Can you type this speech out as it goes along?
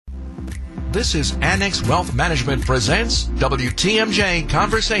This is Annex Wealth Management presents WTMJ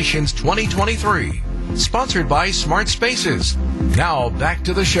Conversations 2023, sponsored by Smart Spaces. Now back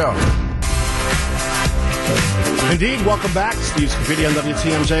to the show. Indeed, welcome back. Steve Scafidi on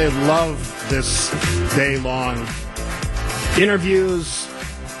WTMJ. Love this day-long interviews,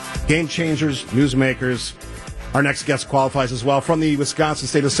 game changers, newsmakers. Our next guest qualifies as well from the Wisconsin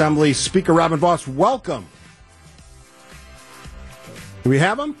State Assembly. Speaker Robin Vos, welcome. Do we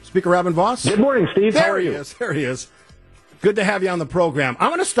have him? Speaker Robin Vos? Good morning, Steve. How are you? There he is. Good to have you on the program. I'm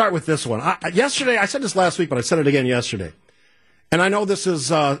going to start with this one. Yesterday, I said this last week, but I said it again yesterday. And I know this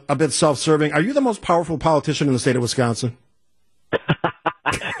is a bit self-serving. Are you the most powerful politician in the state of Wisconsin?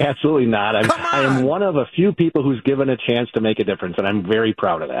 Absolutely not. I am one of a few people who's given a chance to make a difference, and I'm very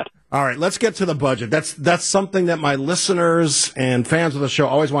proud of that. All right, let's get to the budget. That's something that my listeners and fans of the show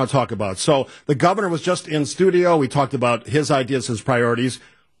always want to talk about. So the governor was just in studio. We talked about his ideas, his priorities.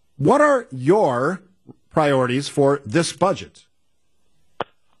 What are your priorities for this budget?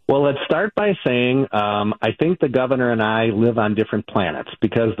 Well, let's start by saying I think the governor and I live on different planets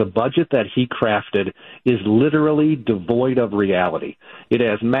because the budget that he crafted is literally devoid of reality. It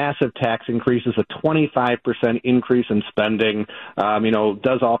has massive tax increases, a 25% increase in spending,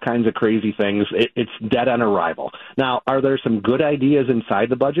 does all kinds of crazy things. It's dead on arrival. Now, are there some good ideas inside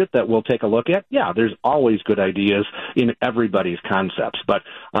the budget that we'll take a look at? Yeah, there's always good ideas in everybody's concepts. But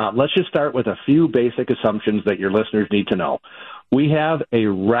let's just start with a few basic assumptions that your listeners need to know. We have a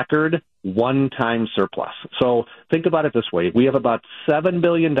record one-time surplus. So think about it this way. We have about $7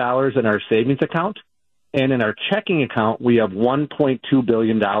 billion in our savings account, and in our checking account, we have $1.2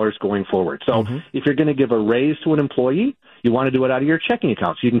 billion going forward. So if you're going to give a raise to an employee, you want to do it out of your checking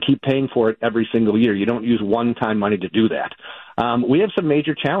account so you can keep paying for it every single year. You don't use one-time money to do that. We have some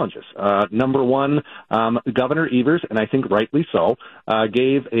major challenges. Number one, Governor Evers, and I think rightly so,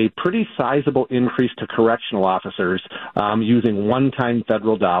 gave a pretty sizable increase to correctional officers using one-time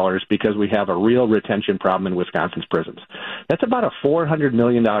federal dollars because we have a real retention problem in Wisconsin's prisons. That's about a $400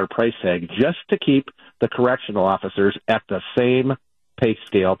 million price tag just to keep the correctional officers at the same pay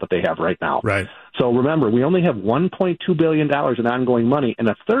scale that they have right now. Right. So remember, we only have $1.2 billion in ongoing money, and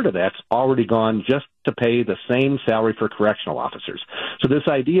a third of that's already gone just to pay the same salary for correctional officers. So this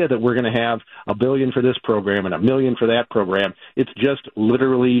idea that we're going to have $1 billion for this program and $1 million for that program, it's just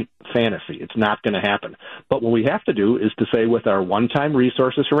literally fantasy. It's not going to happen. But what we have to do is to say with our one-time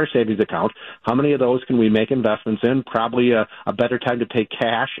resources from our savings account, how many of those can we make investments in? Probably a better time to pay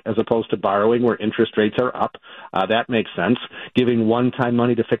cash as opposed to borrowing where interest rates are up. That makes sense. Giving one-time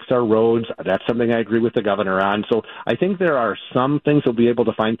money to fix our roads, that's something I agree with the governor on. So I think there are some things we'll be able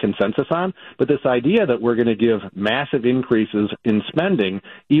to find consensus on, but this idea that we're going to give massive increases in spending,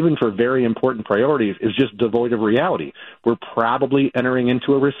 even for very important priorities, is just devoid of reality. We're probably entering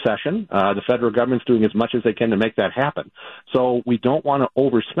into a recession. The federal government's doing as much as they can to make that happen. So we don't want to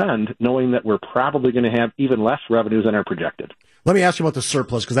overspend, knowing that we're probably going to have even less revenues than are projected. Let me ask you about the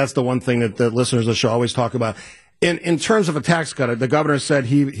surplus, because that's the one thing that the listeners of the show always talk about. In terms of a tax cut, the governor said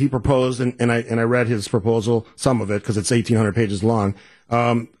he proposed, and I read his proposal, some of it, because it's 1,800 pages long,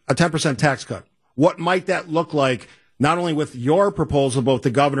 a 10% tax cut. What might that look like, not only with your proposal, but with the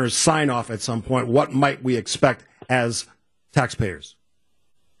governor's sign-off at some point? What might we expect as taxpayers?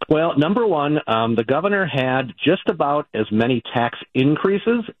 Well, number one, the governor had just about as many tax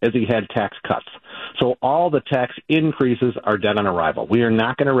increases as he had tax cuts. So all the tax increases are dead on arrival. We are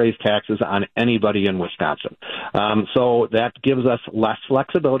not going to raise taxes on anybody in Wisconsin. So that gives us less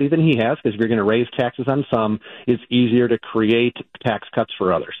flexibility than he has, because if you're going to raise taxes on some, it's easier to create tax cuts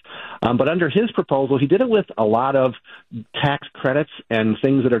for others. But under his proposal, he did it with a lot of tax credits and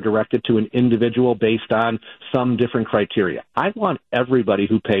things that are directed to an individual based on some different criteria. I want everybody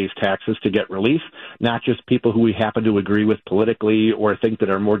who pays taxes to get relief, not just people who we happen to agree with politically or think that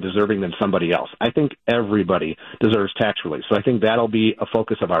are more deserving than somebody else. I think everybody deserves tax relief. So I think that'll be a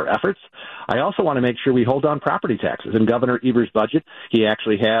focus of our efforts. I also want to make sure we hold on property taxes. In Governor Evers' budget, he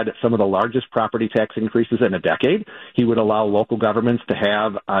actually had some of the largest property tax increases in a decade. He would allow local governments to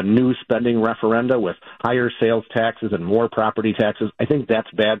have a new spending referenda with higher sales taxes and more property taxes. I think that's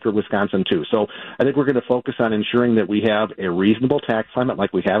bad for Wisconsin, too. So I think we're going to focus on ensuring that we have a reasonable tax climate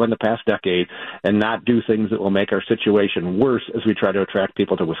like we have in the past decade and not do things that will make our situation worse as we try to attract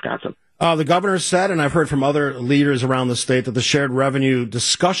people to Wisconsin. The governor said, and I've heard from other leaders around the state, that the shared revenue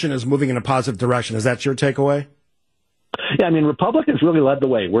discussion is moving in a positive direction. Is that your takeaway? Yeah, I mean, Republicans really led the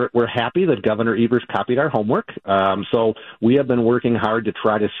way. We're happy that Governor Evers copied our homework. So we have been working hard to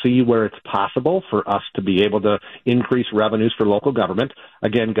try to see where it's possible for us to be able to increase revenues for local government.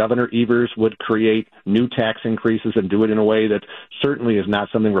 Again, Governor Evers would create new tax increases and do it in a way that certainly is not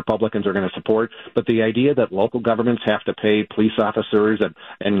something Republicans are going to support. But the idea that local governments have to pay police officers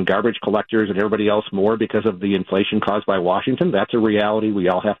and garbage collectors and everybody else more because of the inflation caused by Washington, that's a reality we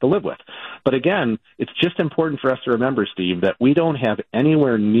all have to live with. But again, it's just important for us to remember, Steve, that we don't have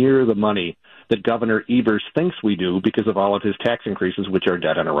anywhere near the money that Governor Evers thinks we do because of all of his tax increases, which are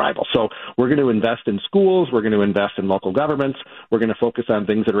dead on arrival. So we're going to invest in schools. We're going to invest in local governments. We're going to focus on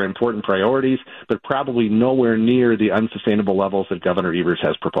things that are important priorities, but probably nowhere near the unsustainable levels that Governor Evers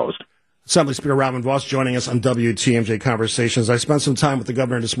has proposed. Assembly Speaker Robin Vos joining us on WTMJ Conversations. I spent some time with the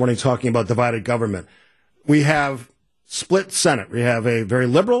governor this morning talking about divided government. We have split Senate. We have a very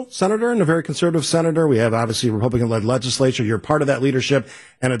liberal senator and a very conservative senator. We have obviously a Republican-led legislature. You're part of that leadership,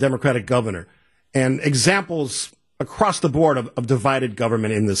 and a Democratic governor. And examples across the board of divided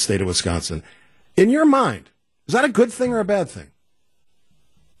government in this state of Wisconsin. In your mind, is that a good thing or a bad thing?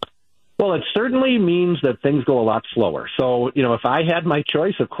 Well, it certainly means that things go a lot slower. So, if I had my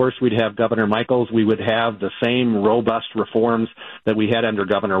choice, of course, we'd have Governor Michaels. We would have the same robust reforms that we had under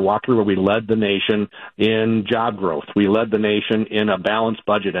Governor Walker, where we led the nation in job growth. We led the nation in a balanced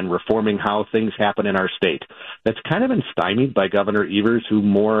budget and reforming how things happen in our state. That's kind of been stymied by Governor Evers, who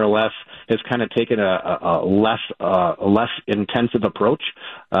more or less has kind of taken a less intensive approach.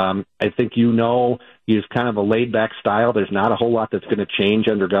 I think he's kind of a laid-back style. There's not a whole lot that's going to change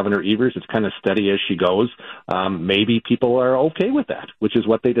under Governor Evers. It's kind of steady as she goes. Maybe people are okay with that, which is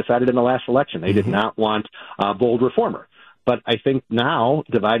what they decided in the last election. They did not want a bold reformer. But I think now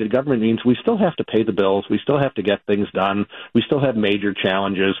divided government means we still have to pay the bills. We still have to get things done. We still have major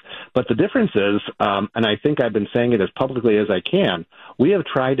challenges. But the difference is, and I think I've been saying it as publicly as I can, we have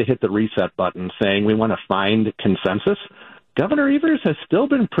tried to hit the reset button saying we want to find consensus. Governor Evers has still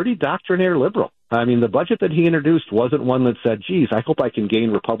been pretty doctrinaire liberal. I mean, the budget that he introduced wasn't one that said, geez, I hope I can gain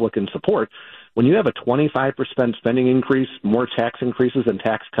Republican support. When you have a 25% spending increase, more tax increases and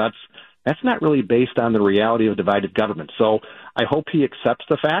tax cuts, that's not really based on the reality of divided government. So I hope he accepts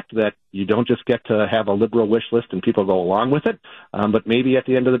the fact that you don't just get to have a liberal wish list and people go along with it. But maybe at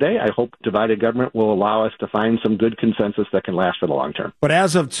the end of the day, I hope divided government will allow us to find some good consensus that can last for the long term. But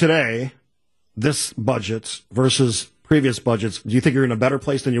as of today, this budget versus previous budgets, do you think you're in a better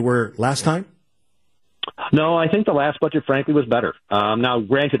place than you were last time? No, I think the last budget, frankly, was better. Now,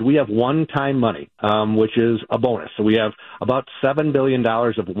 granted, we have one-time money, which is a bonus. So we have about $7 billion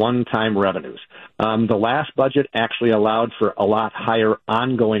of one-time revenues. The last budget actually allowed for a lot higher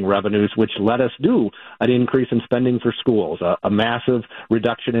ongoing revenues, which let us do an increase in spending for schools, a massive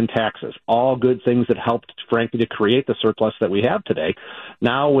reduction in taxes, all good things that helped, frankly, to create the surplus that we have today.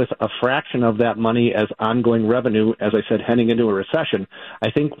 Now, with a fraction of that money as ongoing revenue, as I said, heading into a recession,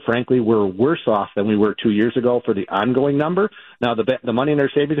 I think, frankly, we're worse off than we were 2 years ago for the ongoing number. Now, the money in our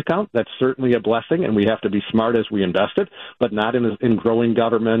savings account, that's certainly a blessing, and we have to be smart as we invest it, but not in growing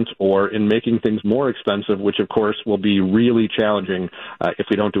government or in making things more expensive, which, of course, will be really challenging if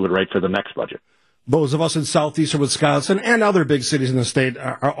we don't do it right for the next budget. Those of us in southeastern Wisconsin and other big cities in the state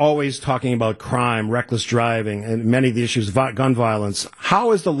are always talking about crime, reckless driving, and many of the issues, gun violence.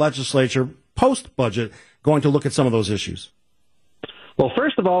 How is the legislature, post-budget, going to look at some of those issues? Well,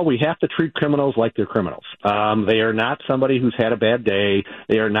 first of all, we have to treat criminals like they're criminals. They are not somebody who's had a bad day.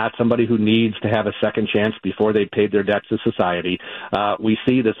 They are not somebody who needs to have a second chance before they paid their debts to society. We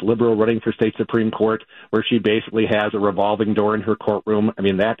see this liberal running for state Supreme Court where she basically has a revolving door in her courtroom. I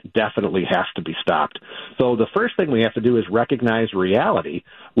mean, that definitely has to be stopped. So the first thing we have to do is recognize reality,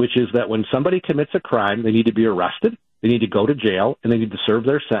 which is that when somebody commits a crime, they need to be arrested. They need to go to jail, and they need to serve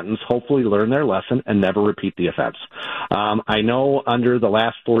their sentence, hopefully learn their lesson, and never repeat the offense. I know under the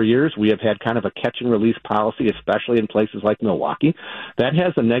last 4 years, we have had kind of a catch-and-release policy, especially in places like Milwaukee. That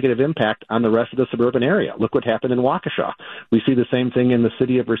has a negative impact on the rest of the suburban area. Look what happened in Waukesha. We see the same thing in the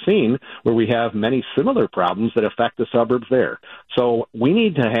city of Racine, where we have many similar problems that affect the suburbs there. So we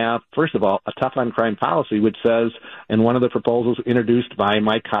need to have, first of all, a tough-on-crime policy, which says, and one of the proposals introduced by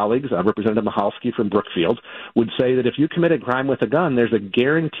my colleagues, Representative Michalski from Brookfield, would say that if you commit a crime with a gun, there's a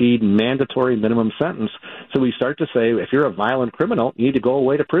guaranteed mandatory minimum sentence. So we start to say, if you're a violent criminal, you need to go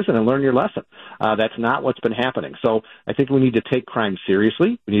away to prison and learn your lesson. That's not what's been happening. So I think we need to take crime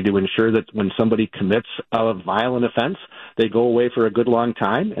seriously. We need to ensure that when somebody commits a violent offense, they go away for a good long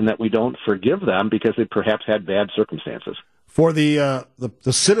time, and that we don't forgive them because they perhaps had bad circumstances. For the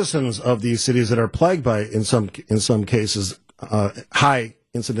citizens of these cities that are plagued by, in some cases, high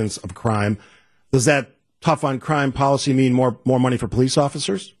incidents of crime, does that tough on crime policy mean more money for police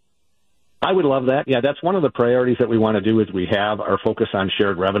officers? I would love that. Yeah, that's one of the priorities that we want to do is we have our focus on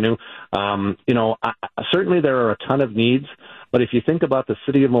shared revenue. Certainly there are a ton of needs, but if you think about the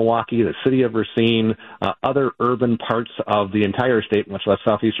city of Milwaukee, the city of Racine, other urban parts of the entire state, much less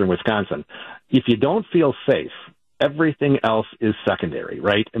southeastern Wisconsin, if you don't feel safe, everything else is secondary,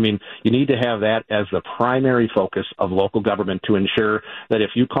 right? I mean, you need to have that as the primary focus of local government to ensure that if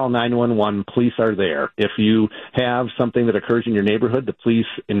you call 911, police are there. If you have something that occurs in your neighborhood, the police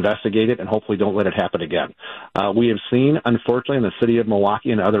investigate it and hopefully don't let it happen again. We have seen, unfortunately, in the city of Milwaukee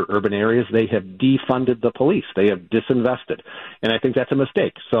and other urban areas, they have defunded the police. They have disinvested. And I think that's a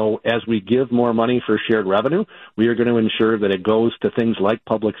mistake. So as we give more money for shared revenue, we are going to ensure that it goes to things like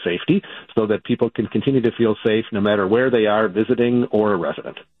public safety so that people can continue to feel safe no matter where they are visiting or a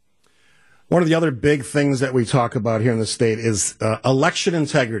resident. One of the other big things that we talk about here in the state is election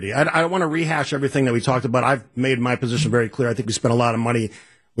integrity. I don't want to rehash everything that we talked about. I've made my position very clear. I think we spent a lot of money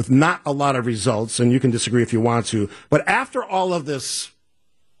with not a lot of results, and you can disagree if you want to. But after all of this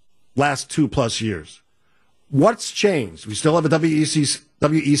last 2+ years, what's changed? We still have a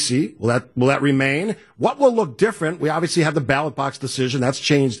WEC. Will that remain? What will look different? We obviously have the ballot box decision. That's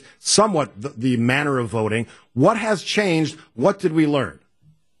changed somewhat the manner of voting. What has changed? What did we learn?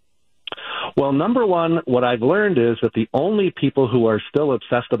 Well, number one, what I've learned is that the only people who are still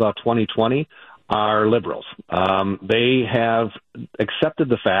obsessed about 2020 are liberals. They have accepted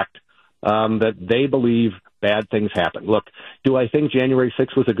the fact that they believe bad things happen. Look, do I think January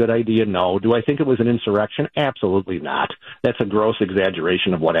 6th was a good idea? No. Do I think it was an insurrection? Absolutely not. That's a gross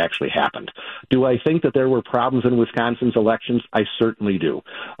exaggeration of what actually happened. Do I think that there were problems in Wisconsin's elections? I certainly do.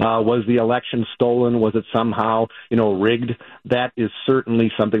 Was the election stolen? Was it somehow, rigged? That is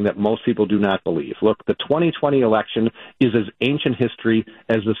certainly something that most people do not believe. Look, the 2020 election is as ancient history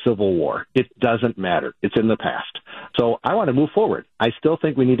as the Civil War. It doesn't matter. It's in the past. So I want to move forward. I still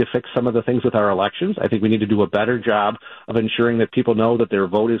think we need to fix some of the things with our elections. I think we need to do a better job of ensuring that people know that their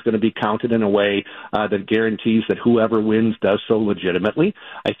vote is going to be counted in a way that guarantees that whoever wins does so legitimately.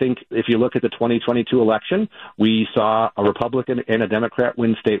 I think if you look at the 2022 election, we saw a Republican and a Democrat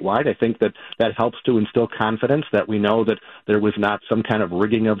win statewide. I think that helps to instill confidence that we know that there was not some kind of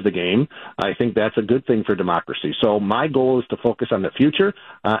rigging of the game. I think that's a good thing for democracy. So my goal is to focus on the future,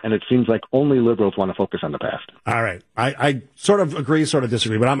 and it seems like only liberals want to focus on the past. All right. I sort of agree, sort of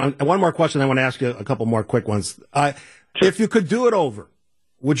disagree, but one more question. I want to ask you a couple more quick ones. Sure. If you could do it over,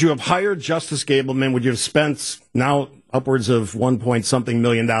 would you have hired Justice Gableman? Would you have spent now upwards of $1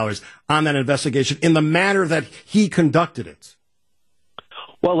 million on that investigation in the manner that he conducted it?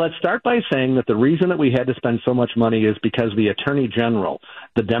 Well, let's start by saying that the reason that we had to spend so much money is because the Attorney General,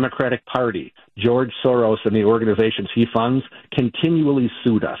 the Democratic Party, George Soros, and the organizations he funds continually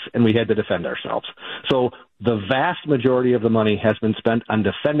sued us, and we had to defend ourselves. So the vast majority of the money has been spent on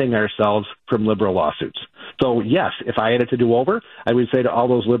defending ourselves from liberal lawsuits. So, yes, if I had it to do over, I would say to all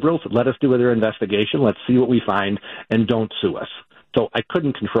those liberals, let us do their investigation, let's see what we find, and don't sue us. So I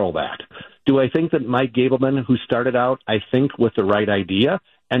couldn't control that. Do I think that Mike Gableman, who started out, I think, with the right idea,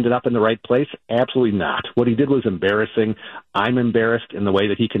 ended up in the right place? Absolutely not. What he did was embarrassing. I'm embarrassed in the way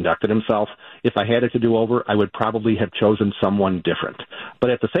that he conducted himself. If I had it to do over, I would probably have chosen someone different. But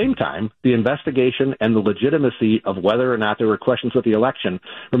at the same time, the investigation and the legitimacy of whether or not there were questions with the election,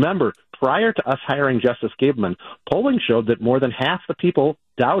 remember, prior to us hiring Justice Gableman, polling showed that more than half the people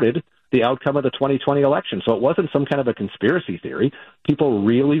doubted the outcome of the 2020 election. So it wasn't some kind of a conspiracy theory. People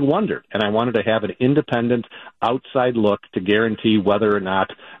really wondered, and I wanted to have an independent, outside look to guarantee whether or not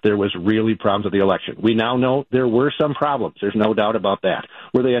there was really problems with the election. We now know there were some problems. There's no doubt about that.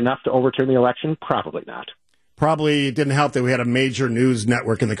 Were they enough to overturn the election? Probably not. Probably didn't help that we had a major news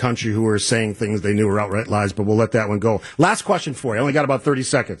network in the country who were saying things they knew were outright lies, but we'll let that one go. Last question for you. I only got about 30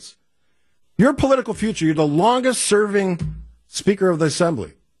 seconds. Your political future, you're the longest-serving Speaker of the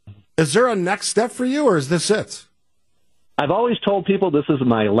Assembly. Is there a next step for you, or is this it? I've always told people this is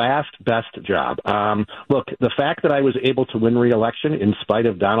my last best job. Look, the fact that I was able to win re-election in spite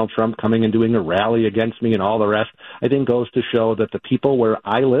of Donald Trump coming and doing a rally against me and all the rest, I think goes to show that the people where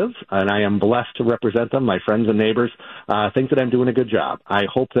I live, and I am blessed to represent them, my friends and neighbors, think that I'm doing a good job. I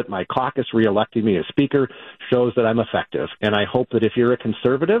hope that my caucus re-electing me as Speaker shows that I'm effective. And I hope that if you're a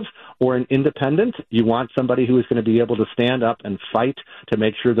conservative or an independent, you want somebody who is going to be able to stand up and fight to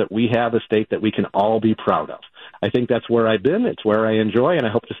make sure that we have a state that we can all be proud of. I think that's where I've been. It's where I enjoy, and I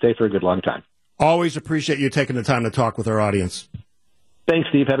hope to stay for a good long time. Always appreciate you taking the time to talk with our audience. Thanks,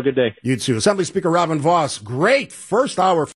 Steve. Have a good day. You too. Assembly Speaker Robin Vos, great first hour.